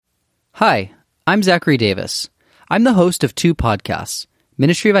Hi, I'm Zachary Davis. I'm the host of two podcasts,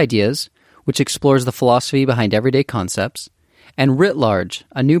 Ministry of Ideas, which explores the philosophy behind everyday concepts, and Writ Large,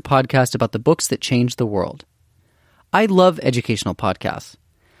 a new podcast about the books that changed the world. I love educational podcasts.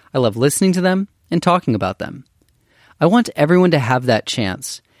 I love listening to them and talking about them. I want everyone to have that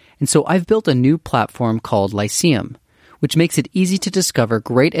chance, and so I've built a new platform called Lyceum, which makes it easy to discover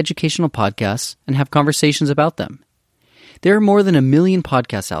great educational podcasts and have conversations about them. There are more than 1 million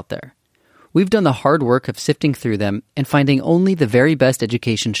podcasts out there. We've done the hard work of sifting through them and finding only the very best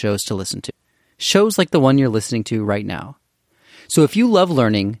education shows to listen to. Shows like the one you're listening to right now. So if you love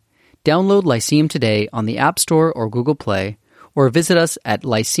learning, download Lyceum today on the App Store or Google Play, or visit us at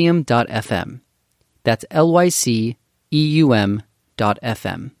lyceum.fm. That's lyceum.fm.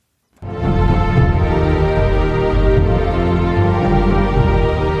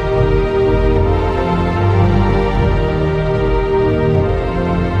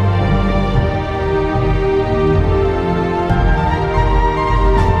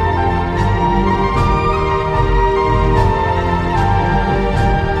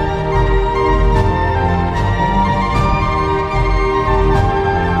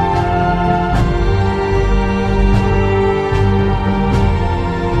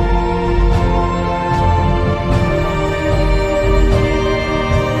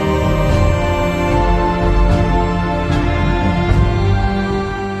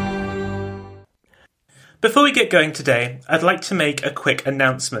 Before we get going today, I'd like to make a quick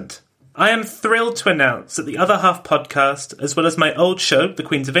announcement. I am thrilled to announce that the Other Half podcast, as well as my old show, the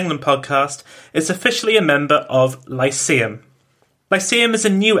Queens of England podcast, is officially a member of Lyceum. Lyceum is a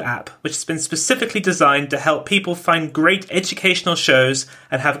new app which has been specifically designed to help people find great educational shows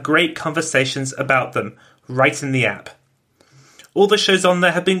and have great conversations about them, right in the app. All the shows on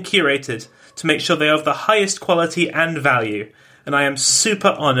there have been curated to make sure they are of the highest quality and value, and I am super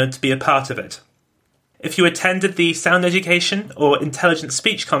honoured to be a part of it. If you attended the Sound Education or Intelligent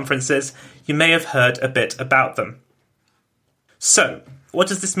Speech conferences, you may have heard a bit about them. So, what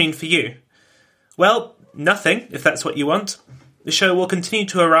does this mean for you? Well, nothing, if that's what you want. The show will continue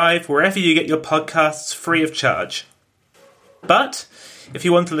to arrive wherever you get your podcasts free of charge. But, if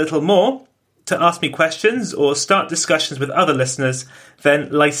you want a little more, to ask me questions or start discussions with other listeners, then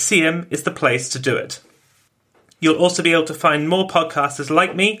Lyceum is the place to do it. You'll also be able to find more podcasters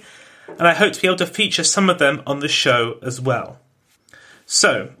like me, and I hope to be able to feature some of them on the show as well.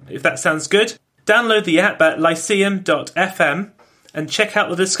 So, if that sounds good, download the app at lyceum.fm and check out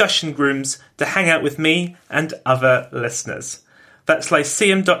the discussion rooms to hang out with me and other listeners. That's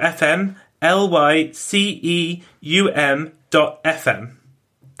lyceum.fm, lyceum.fm.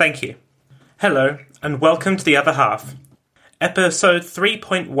 Thank you. Hello, and welcome to The Other Half. Episode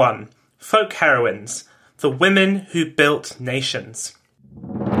 3.1, Folk Heroines, The Women Who Built Nations.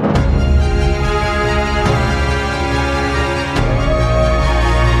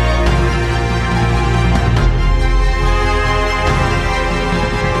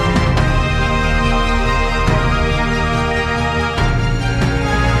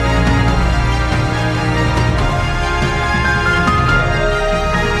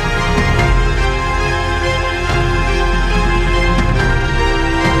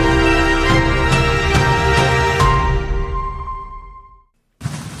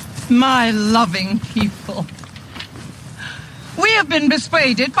 My loving people, we have been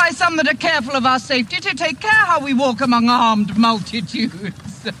persuaded by some that are careful of our safety to take care how we walk among armed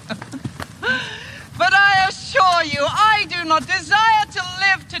multitudes. But I assure you, I do not desire to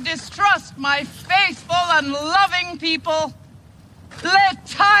live to distrust my faithful and loving people. Let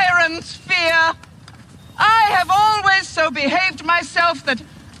tyrants fear. I have always so behaved myself that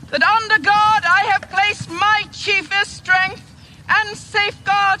under God I have placed my chiefest strength and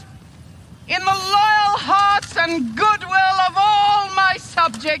safeguard in the loyal hearts and goodwill of all my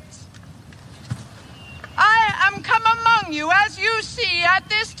subjects. I am come among you, as you see, at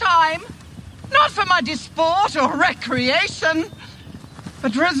this time, not for my disport or recreation,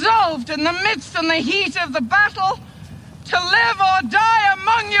 but resolved in the midst and the heat of the battle to live or die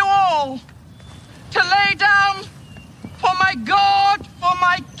among you all, to lay down for my God, for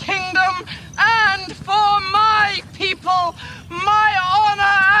my kingdom, and for my people, my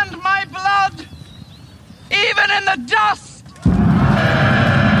honor and my blood, even in the dust. I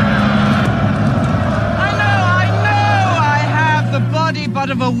know I have the body but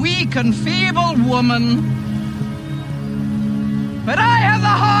of a weak and feeble woman, but I have the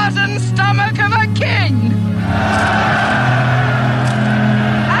heart and stomach of a king.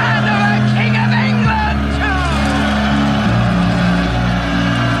 And of a king of England, too.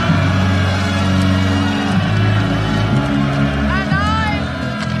 And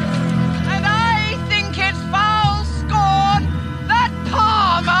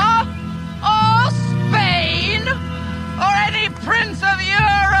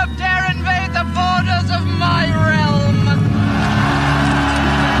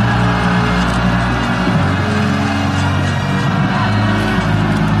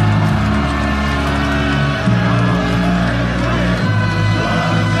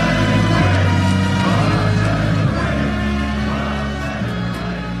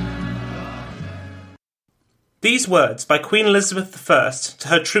These words by Queen Elizabeth I to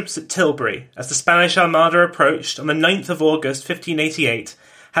her troops at Tilbury as the Spanish Armada approached on the 9th of August 1588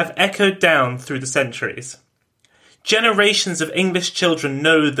 have echoed down through the centuries. Generations of English children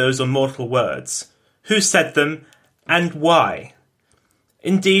know those immortal words. Who said them, and why?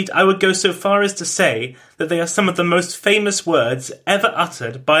 Indeed, I would go so far as to say that they are some of the most famous words ever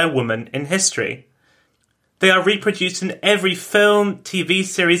uttered by a woman in history. They are reproduced in every film, TV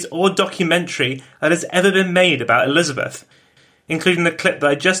series or documentary that has ever been made about Elizabeth, including the clip that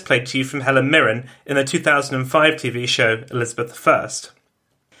I just played to you from Helen Mirren in the 2005 TV show Elizabeth I.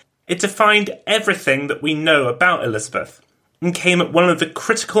 It defined everything that we know about Elizabeth and came at one of the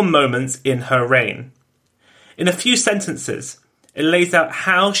critical moments in her reign. In a few sentences, it lays out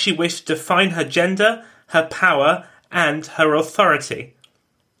how she wished to define her gender, her power, and her authority.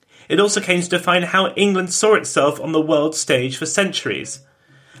 It also came to define how England saw itself on the world stage for centuries,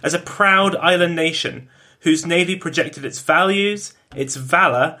 as a proud island nation whose navy projected its values, its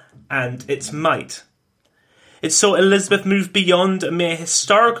valour, and its might. It saw Elizabeth move beyond a mere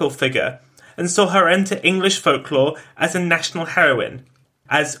historical figure and saw her enter English folklore as a national heroine,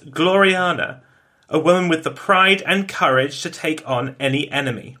 as Gloriana, a woman with the pride and courage to take on any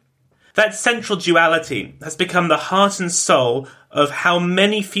enemy. That central duality has become the heart and soul of how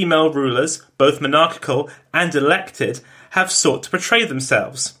many female rulers, both monarchical and elected, have sought to portray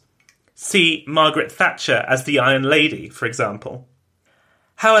themselves. See Margaret Thatcher as the Iron Lady, for example.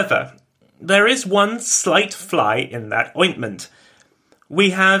 However, there is one slight fly in that ointment. We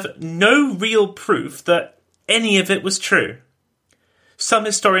have no real proof that any of it was true. Some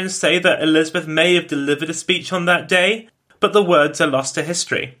historians say that Elizabeth may have delivered a speech on that day, but the words are lost to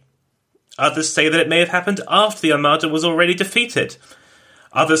history. Others say that it may have happened after the Armada was already defeated.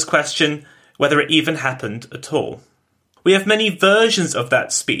 Others question whether it even happened at all. We have many versions of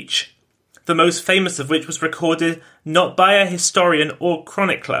that speech, the most famous of which was recorded not by a historian or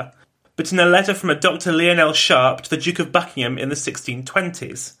chronicler, but in a letter from a Dr. Lionel Sharp to the Duke of Buckingham in the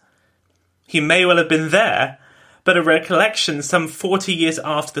 1620s. He may well have been there, but a recollection some 40 years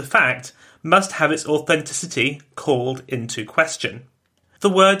after the fact must have its authenticity called into question. The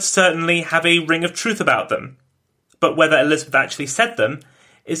words certainly have a ring of truth about them, but whether Elizabeth actually said them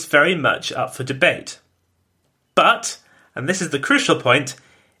is very much up for debate. But, and this is the crucial point,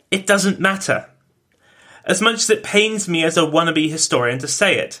 it doesn't matter. As much as it pains me as a wannabe historian to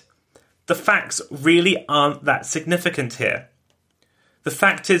say it, the facts really aren't that significant here. The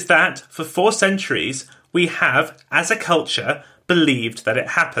fact is that, for 4 centuries, we have, as a culture, believed that it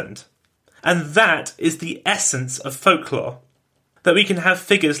happened. And that is the essence of folklore. That we can have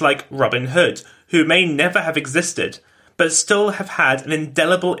figures like Robin Hood, who may never have existed, but still have had an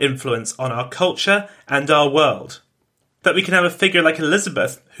indelible influence on our culture and our world. That we can have a figure like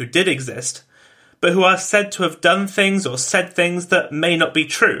Elizabeth, who did exist, but who are said to have done things or said things that may not be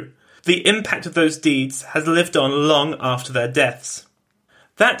true. The impact of those deeds has lived on long after their deaths.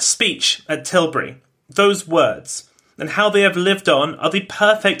 That speech at Tilbury, those words, and how they have lived on are the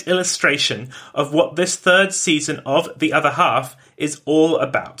perfect illustration of what this 3rd season of The Other Half is all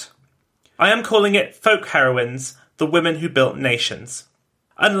about. I am calling it Folk Heroines, the Women Who Built Nations.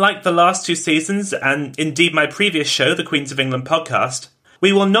 Unlike the last 2 seasons, and indeed my previous show, the Queens of England podcast,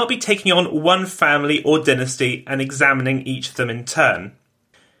 we will not be taking on one family or dynasty and examining each of them in turn.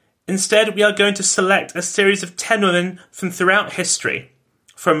 Instead, we are going to select a series of 10 women from throughout history,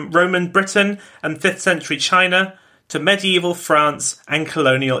 from Roman Britain and 5th century China to medieval France and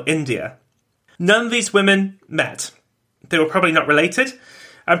colonial India. None of these women met. They were probably not related,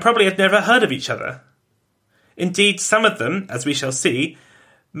 and probably had never heard of each other. Indeed, some of them, as we shall see,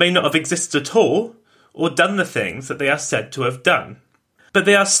 may not have existed at all, or done the things that they are said to have done. But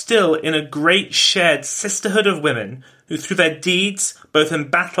they are still in a great shared sisterhood of women who, through their deeds, both in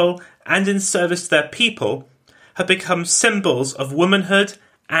battle and in service to their people, have become symbols of womanhood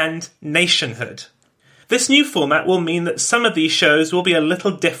and nationhood. This new format will mean that some of these shows will be a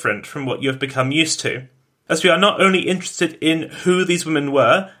little different from what you have become used to, as we are not only interested in who these women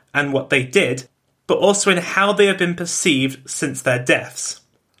were and what they did, but also in how they have been perceived since their deaths.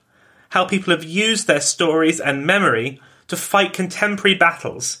 How people have used their stories and memory to fight contemporary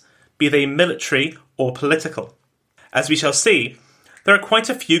battles, be they military or political. As we shall see, there are quite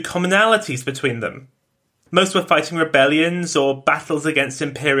a few commonalities between them. Most were fighting rebellions or battles against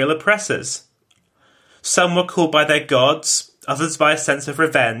imperial oppressors. Some were called by their gods, others by a sense of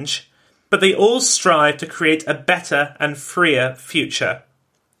revenge, but they all strive to create a better and freer future.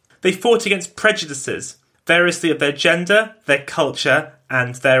 They fought against prejudices, variously of their gender, their culture,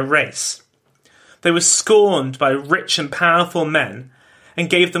 and their race. They were scorned by rich and powerful men, and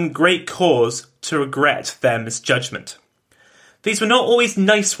gave them great cause to regret their misjudgment. These were not always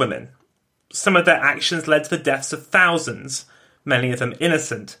nice women. Some of their actions led to the deaths of thousands, many of them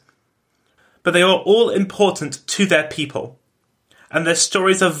innocent. But they are all important to their people, and their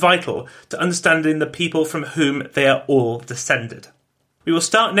stories are vital to understanding the people from whom they are all descended. We will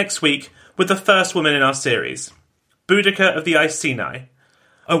start next week with the first woman in our series, Boudica of the Iceni,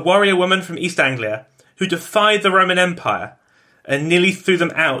 a warrior woman from East Anglia who defied the Roman Empire and nearly threw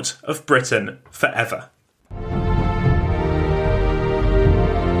them out of Britain forever.